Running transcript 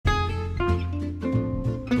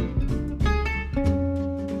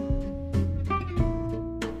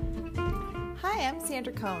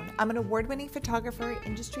Sandra Cohn. I'm an award-winning photographer,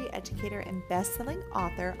 industry educator, and best-selling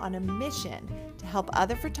author on a mission to help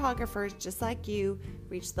other photographers just like you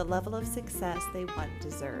reach the level of success they want and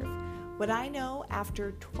deserve. What I know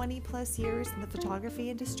after 20 plus years in the photography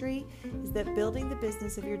industry is that building the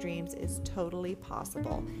business of your dreams is totally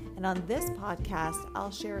possible. And on this podcast, I'll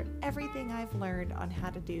share everything I've learned on how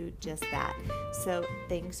to do just that. So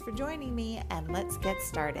thanks for joining me, and let's get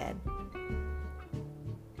started.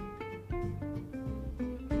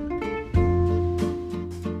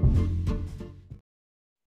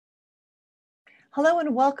 Hello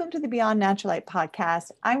and welcome to the Beyond Natural Light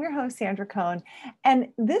podcast. I'm your host, Sandra Cohn. And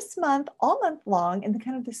this month, all month long, in the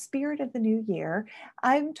kind of the spirit of the new year,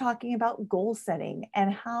 I'm talking about goal setting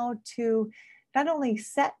and how to not only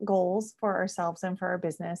set goals for ourselves and for our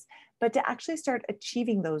business, but to actually start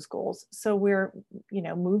achieving those goals. So we're,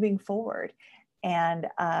 moving forward and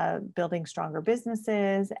building stronger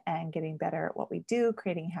businesses and getting better at what we do,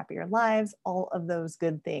 creating happier lives, all of those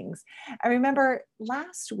good things. I remember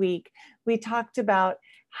last week, we talked about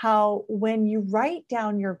how when you write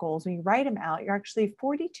down your goals, when you write them out, you're actually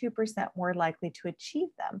 42% more likely to achieve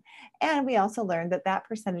them. And we also learned that that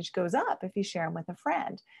percentage goes up if you share them with a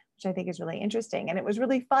friend, which I think is really interesting. And it was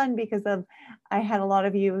really fun because I had a lot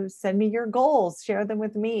of you send me your goals, share them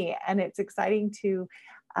with me. And it's exciting to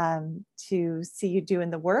see you doing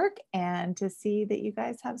the work and to see that you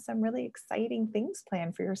guys have some really exciting things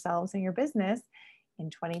planned for yourselves and your business in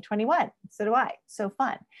 2021. So do I. So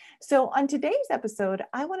fun. So on today's episode,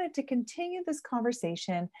 I wanted to continue this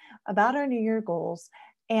conversation about our New Year goals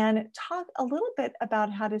and talk a little bit about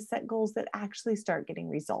how to set goals that actually start getting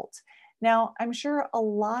results. Now, I'm sure a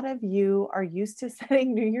lot of you are used to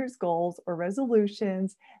setting New Year's goals or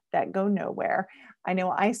resolutions that go nowhere. I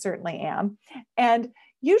know I certainly am. And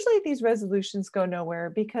usually these resolutions go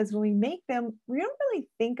nowhere because when we make them, we don't really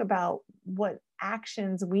think about what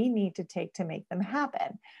actions we need to take to make them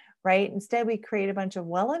happen, right? Instead, we create a bunch of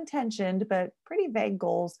well-intentioned but pretty vague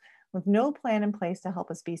goals with no plan in place to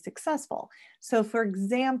help us be successful. So for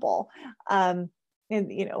example, a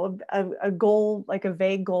goal, like a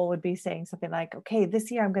vague goal would be saying something like, okay,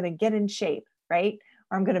 this year I'm going to get in shape, right?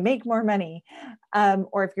 Or I'm going to make more money.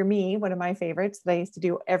 Or if you're me, one of my favorites that I used to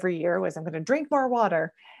do every year was I'm going to drink more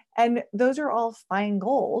water. And those are all fine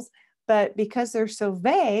goals, but because they're so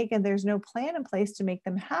vague and there's no plan in place to make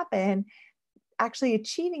them happen, actually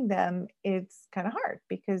achieving them, it's kind of hard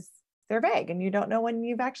because they're vague and you don't know when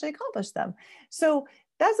you've actually accomplished them. So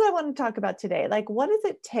that's what I want to talk about today. Like, what does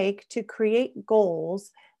it take to create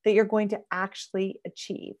goals that you're going to actually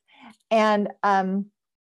achieve? And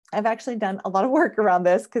I've actually done a lot of work around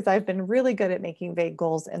this because I've been really good at making vague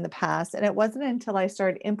goals in the past. And it wasn't until I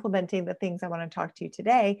started implementing the things I want to talk to you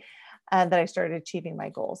today that I started achieving my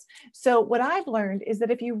goals. So what I've learned is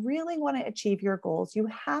that if you really want to achieve your goals, you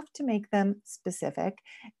have to make them specific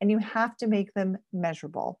and you have to make them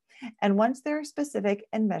measurable. And once they're specific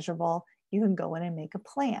and measurable, you can go in and make a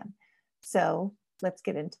plan. So let's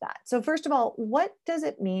get into that. So first of all, what does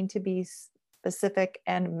it mean to be specific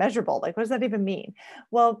and measurable? Like, what does that even mean?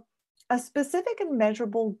 Well, a specific and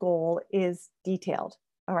measurable goal is detailed.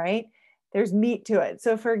 All right. There's meat to it.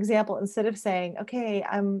 So for example, instead of saying, okay,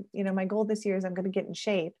 my goal this year is I'm going to get in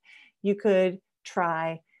shape, you could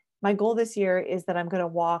try, my goal this year is that I'm going to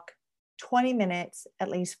walk 20 minutes, at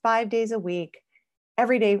least 5 days a week,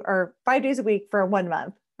 every day, or 5 days a week for 1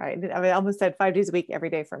 month. Right. I mean, I almost said 5 days a week, every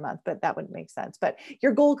day for a month, but that wouldn't make sense. But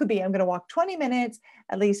your goal could be, I'm going to walk 20 minutes,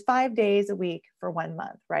 at least 5 days a week for 1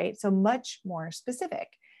 month, right? So much more specific.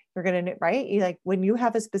 You're going to, right? When you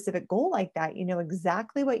have a specific goal like that, you know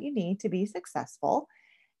exactly what you need to be successful.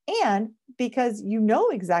 And because you know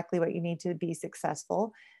exactly what you need to be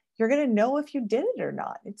successful, you're going to know if you did it or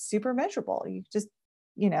not. It's super measurable. You just,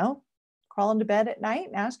 crawl into bed at night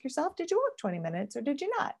and ask yourself, did you walk 20 minutes or did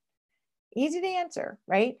you not? Easy to answer,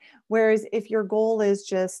 right? Whereas if your goal is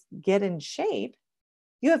just get in shape,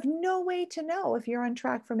 you have no way to know if you're on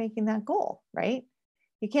track for making that goal, right?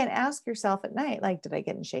 You can't ask yourself at night, like, did I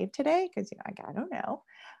get in shape today? Because I don't know.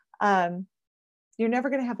 You're never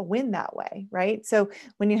going to have a win that way, right? So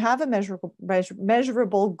when you have a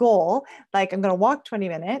measurable goal, like I'm going to walk 20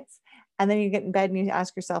 minutes, and then you get in bed and you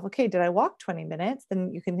ask yourself, okay, did I walk 20 minutes?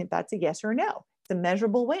 Then you can hit that's a yes or no. It's a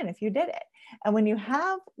measurable win if you did it. And when you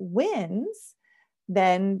have wins,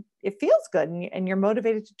 then it feels good and you're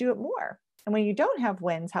motivated to do it more. And when you don't have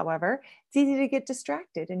wins, however, it's easy to get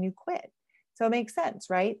distracted and you quit. So it makes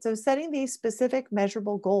sense, right? So setting these specific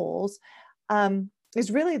measurable goals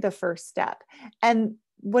is really the first step. And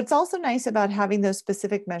what's also nice about having those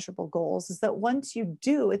specific measurable goals is that once you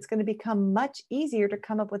do, it's going to become much easier to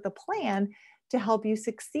come up with a plan to help you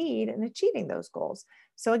succeed in achieving those goals.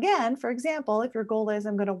 So again, for example, if your goal is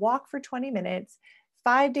I'm going to walk for 20 minutes,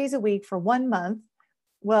 5 days a week for 1 month,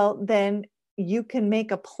 well, then you can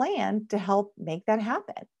make a plan to help make that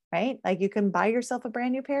happen, right? Like you can buy yourself a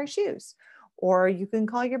brand new pair of shoes, or you can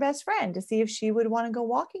call your best friend to see if she would want to go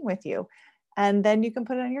walking with you. And then you can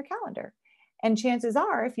put it on your calendar. And chances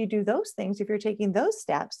are, if you do those things, if you're taking those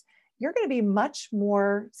steps, you're going to be much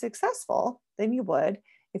more successful than you would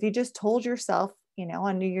if you just told yourself,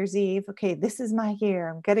 on New Year's Eve, okay, this is my year,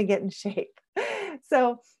 I'm going to get in shape.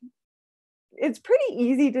 So it's pretty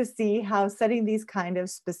easy to see how setting these kind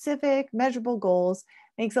of specific, measurable goals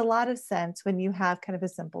makes a lot of sense when you have kind of a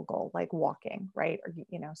simple goal like walking, right? Or,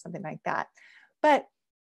 something like that. But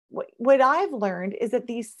what I've learned is that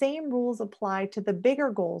these same rules apply to the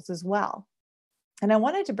bigger goals as well. And I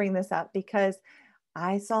wanted to bring this up because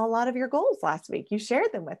I saw a lot of your goals last week. You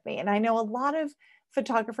shared them with me. And I know a lot of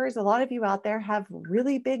photographers, a lot of you out there have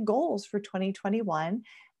really big goals for 2021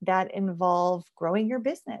 that involve growing your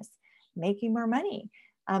business, making more money,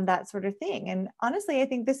 that sort of thing. And honestly, I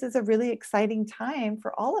think this is a really exciting time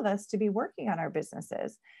for all of us to be working on our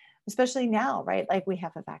businesses, especially now, right? Like we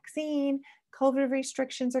have a vaccine, COVID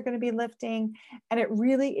restrictions are going to be lifting, and it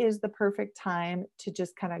really is the perfect time to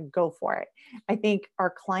just kind of go for it. I think our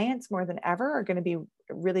clients more than ever are going to be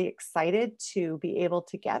really excited to be able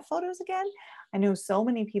to get photos again. I know so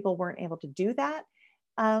many people weren't able to do that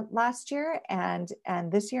last year, and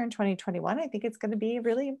this year in 2021, I think it's going to be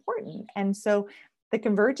really important. And so the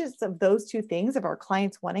convergence of those two things, of our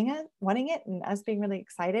clients wanting it and us being really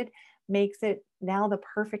excited, makes it now the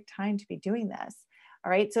perfect time to be doing this. All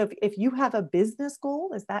right. So if you have a business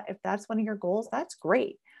goal, if that's one of your goals, that's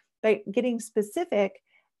great. But getting specific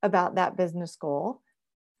about that business goal,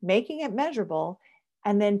 making it measurable,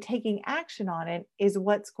 and then taking action on it is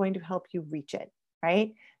what's going to help you reach it.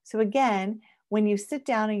 Right. So again, when you sit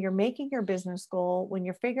down and you're making your business goal, when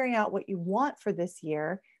you're figuring out what you want for this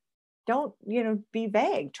year, don't, be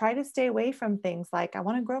vague. Try to stay away from things like, I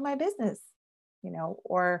want to grow my business,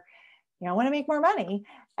 or, I want to make more money.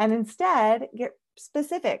 And instead get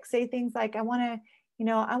specific. Say things like, I want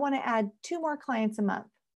to add 2 more clients a month.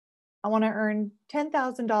 I want to earn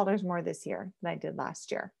 $10,000 more this year than I did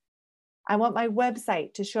last year. I want my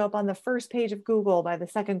website to show up on the first page of Google by the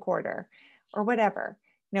second quarter, or whatever.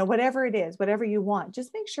 Whatever it is, whatever you want,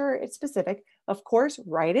 just make sure it's specific. Of course,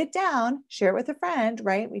 write it down, share it with a friend,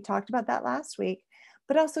 right? We talked about that last week,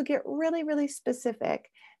 but also get really, really specific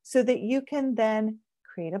so that you can then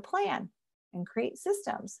create a plan and create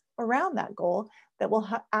systems around that goal that will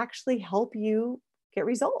actually help you get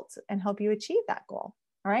results and help you achieve that goal.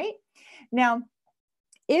 All right. Now,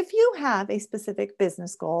 if you have a specific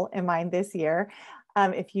business goal in mind this year,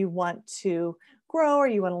 if you want to grow, or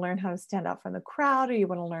you want to learn how to stand out from the crowd, or you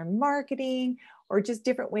want to learn marketing, or just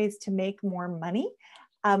different ways to make more money,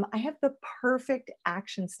 I have the perfect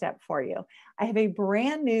action step for you. I have a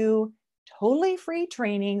brand new, totally free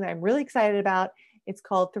training that I'm really excited about. It's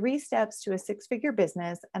called 3 Steps to a 6-Figure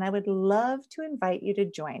Business, and I would love to invite you to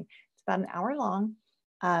join. It's about an hour long.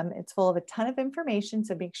 It's full of a ton of information,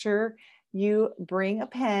 so make sure you bring a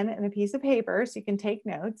pen and a piece of paper so you can take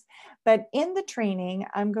notes. But in the training,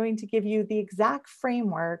 I'm going to give you the exact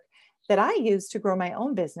framework that I use to grow my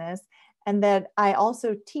own business, and that I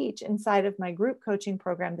also teach inside of my group coaching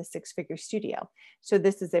program, the 6-Figure Studio. So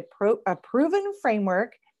this is a proven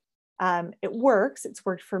framework. It works. It's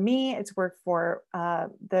worked for me. It's worked for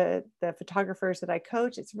the photographers that I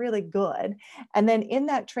coach. It's really good. And then in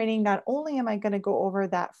that training, not only am I going to go over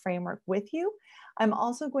that framework with you, I'm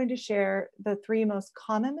also going to share the 3 most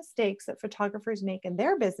common mistakes that photographers make in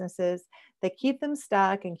their businesses that keep them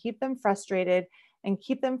stuck and keep them frustrated and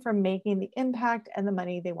keep them from making the impact and the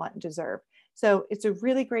money they want and deserve. So it's a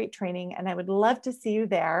really great training, and I would love to see you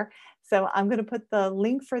there. So I'm going to put the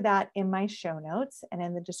link for that in my show notes and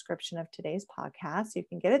in the description of today's podcast, so you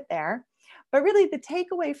can get it there. But really, the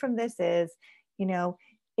takeaway from this is,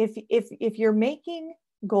 if you're making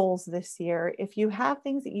goals this year, if you have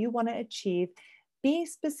things that you want to achieve, be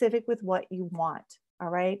specific with what you want. All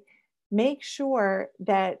right. Make sure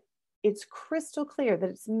that it's crystal clear, that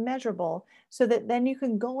it's measurable, so that then you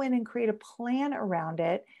can go in and create a plan around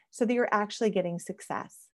it so that you're actually getting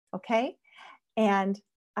success. Okay. And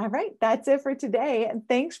all right, that's it for today. And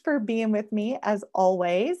thanks for being with me as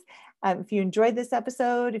always. If you enjoyed this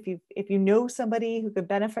episode, if you know somebody who could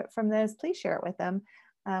benefit from this, please share it with them.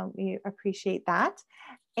 We appreciate that.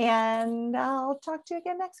 And I'll talk to you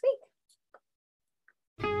again next week.